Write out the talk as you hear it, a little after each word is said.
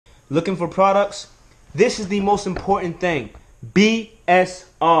looking for products, this is the most important thing.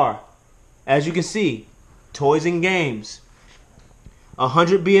 BSR. As you can see, toys and games.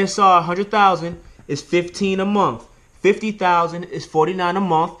 100 BSR, 100,000 is 15 a month. 50,000 is 49 a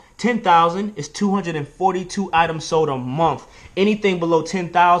month. 10,000 is 242 items sold a month. Anything below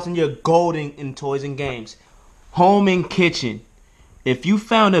 10,000, you're golden in toys and games. Home and kitchen. If you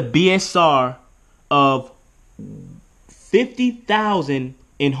found a BSR of 50,000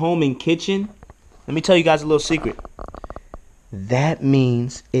 in home and kitchen, let me tell you guys a little secret. That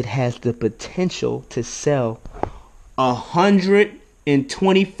means it has the potential to sell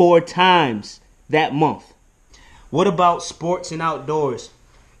 124 times that month. What about sports and outdoors?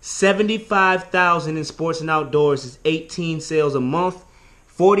 75,000 in sports and outdoors is 18 sales a month.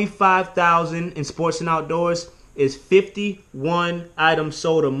 45,000 in sports and outdoors is 51 items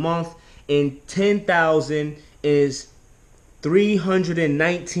sold a month. And 10,000 is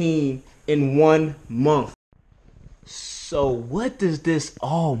 319 in 1 month. So what does this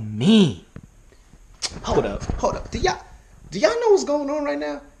all mean? Hold up. Do y'all know what's going on right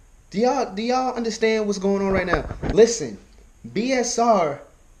now? Do y'all understand what's going on right now? Listen, BSR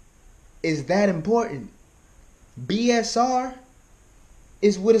is that important. BSR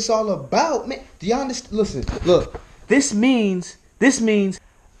is what it's all about, man. Do y'all understand? Listen, look. This means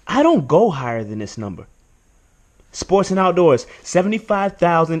I don't go higher than this number. Sports and outdoors,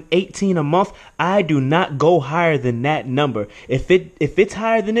 75,000, 18 a month. I do not go higher than that number. If it's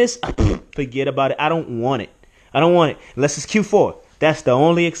higher than this, forget about it. I don't want it. Unless it's Q4. That's the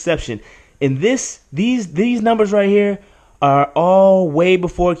only exception. And these numbers right here are all way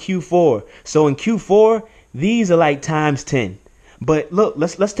before Q4. So in Q4, these are like times 10. But look,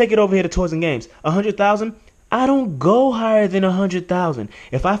 let's take it over here to toys and games. 100,000. I don't go higher than 100,000.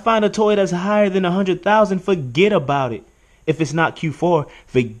 If I find a toy that's higher than 100,000, forget about it. If it's not Q4,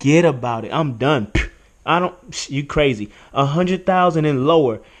 forget about it. I'm done. You crazy. 100,000 and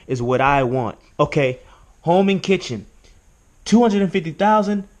lower is what I want. Okay, home and kitchen.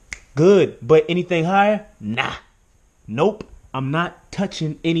 250,000, good. But anything higher? Nah. Nope. I'm not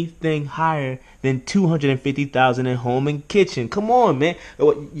touching anything higher than 250,000 in home and kitchen. Come on, man.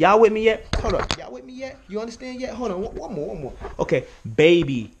 Y'all with me yet? Hold up. Y'all with me yet? You understand yet? Hold on. One more. Okay.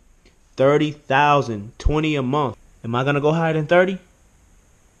 Baby, 30,000, 20 a month. Am I going to go higher than 30?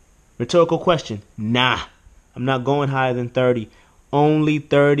 Rhetorical question. Nah. I'm not going higher than 30. Only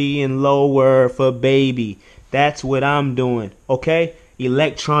 30 and lower for baby. That's what I'm doing. Okay?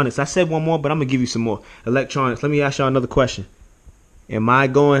 Electronics. I said one more, but I'm going to give you some more. Electronics. Let me ask y'all another question. Am I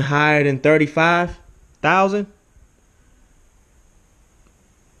going higher than 35,000?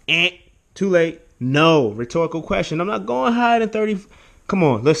 Too late. No. Rhetorical question. I'm not going higher than 30. Come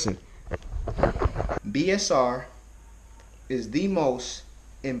on, listen. BSR is the most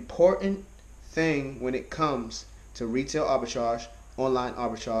important thing when it comes to retail arbitrage, online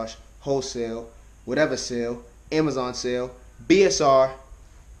arbitrage, wholesale, whatever sale, Amazon sale. BSR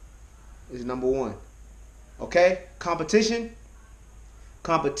is number one. Okay? Competition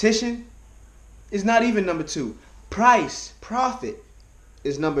is not even number two. Profit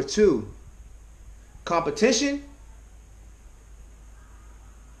is number two. Competition,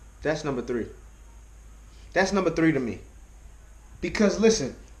 that's number three. That's number three to me. Because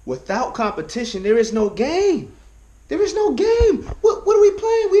listen, without competition, there is no game. There is no game. What are we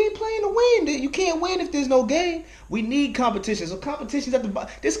playing? We ain't playing to win. You can't win if there's no game. We need competition. So competition's at the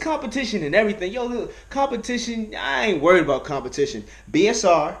bottom. There's competition and everything. Yo, look, competition, I ain't worried about competition.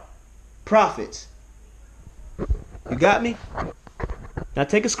 BSR, profits. You got me? Now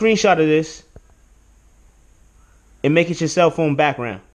take a screenshot of this and make it your cell phone background.